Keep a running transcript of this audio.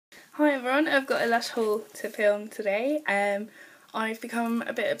Hi everyone, I've got a Lush haul to film today. I've become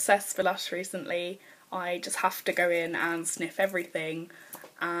a bit obsessed with Lush recently. I just have to go in and sniff everything,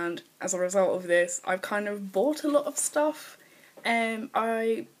 and as a result of this I've kind of bought a lot of stuff.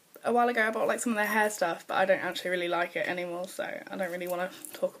 A while ago I bought like some of their hair stuff, but I don't actually really like it anymore, so I don't really want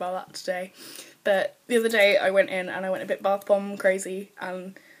to talk about that today. But the other day I went in and I went a bit bath bomb crazy,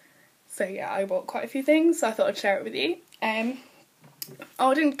 and so yeah, I bought quite a few things, so I thought I'd share it with you. Oh,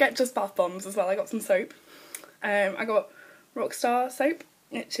 I didn't get just bath bombs as well, I got some soap. I got Rockstar Soap,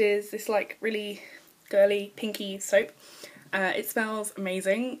 which is this like really girly pinky soap. It smells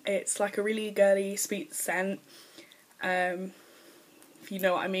amazing. It's like a really girly sweet scent, if you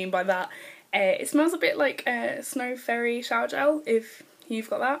know what I mean by that. It smells a bit like Snow Fairy shower gel, if you've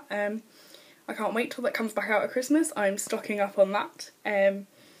got that. I can't wait till that comes back out at Christmas. I'm stocking up on that.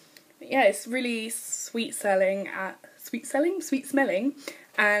 Yeah, it's really sweet smelling,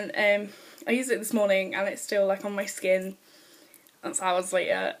 and I used it this morning and it's still like on my skin. That's hours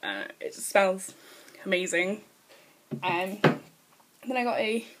later. It just smells amazing. Then I got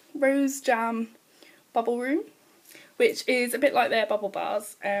a rose Jam Bubbleroom, which is a bit like their bubble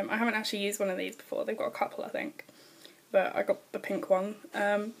bars. I haven't actually used one of these before. They've got a couple, I think, but I got the pink one.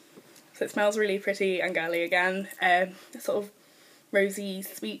 So it smells really pretty and girly again. Sort of rosy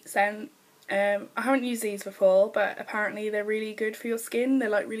sweet scent. I haven't used these before, but apparently they're really good for your skin. They're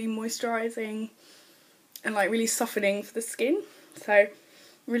like really moisturising and like really softening for the skin, so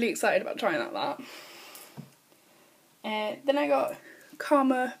really excited about trying out that. Then I got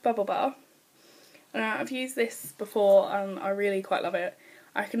Karma Bubble Bar. I've used this before and I really quite love it.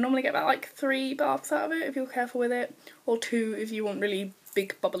 I can normally get about like 3 baths out of it if you're careful with it, or 2 if you want really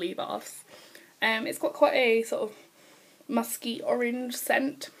big bubbly baths. It's got quite a sort of musky orange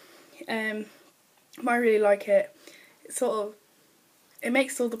scent. I really like it. It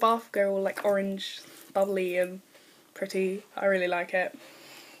makes all the bath go all like orange, bubbly and pretty. I really like it.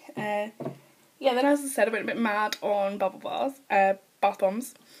 Yeah, then as I said, I went a bit mad on bath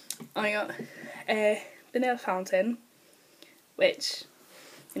bombs. I got a vanilla fountain, which,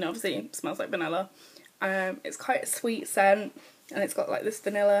 you know, obviously smells like vanilla. It's quite a sweet scent, and it's got like this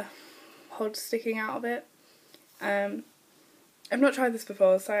vanilla pod sticking out of it. I've not tried this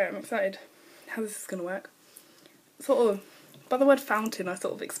before, so I'm excited how this is going to work. Sort of, by the word fountain, I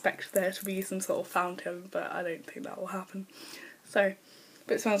sort of expect there to be some sort of fountain, but I don't think that will happen. So,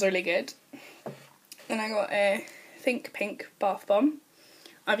 but it smells really good. Then I got a Think Pink bath bomb.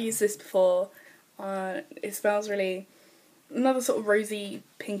 I've used this before. It smells really, another sort of rosy,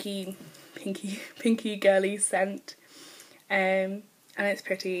 pinky girly scent. And it's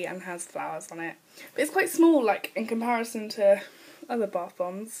pretty and has flowers on it. But it's quite small, like, in comparison to other bath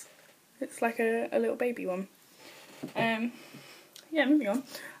bombs. It's like a little baby one. Yeah, moving on.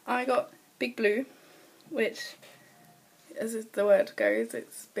 I got Big Blue, which, as the word goes,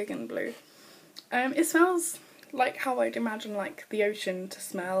 it's big and blue. It smells like how I'd imagine like the ocean to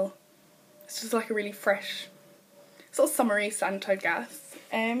smell. It's just like a really fresh, sort of summery scent, I guess.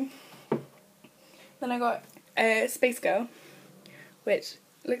 Then I got Space Girl, which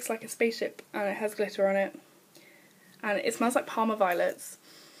looks like a spaceship and it has glitter on it, and it smells like Parma violets.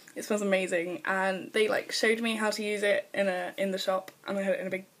 It smells amazing, and they like showed me how to use it in the shop, and I had it in a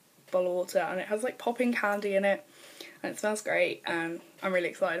big bowl of water, and it has like popping candy in it, and it smells great, and I'm really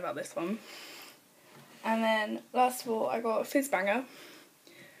excited about this one. And then last of all I got Fizzbanger,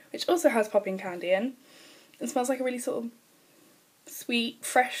 which also has popping candy in. It smells like a really sort of sweet,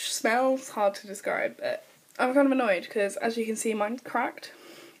 fresh smell. It's hard to describe, but I'm kind of annoyed because, as you can see, mine's cracked,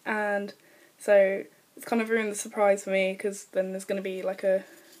 and so it's kind of ruined the surprise for me, because then there's going to be like a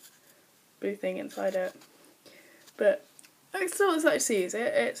blue thing inside it. But I'm still excited to use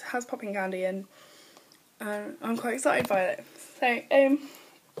it. It has popping candy in, and I'm quite excited by it. So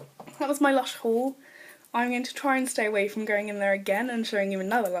that was my Lush haul. I'm going to try and stay away from going in there again and showing you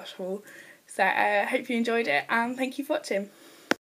another Lush haul. So I hope you enjoyed it, and thank you for watching.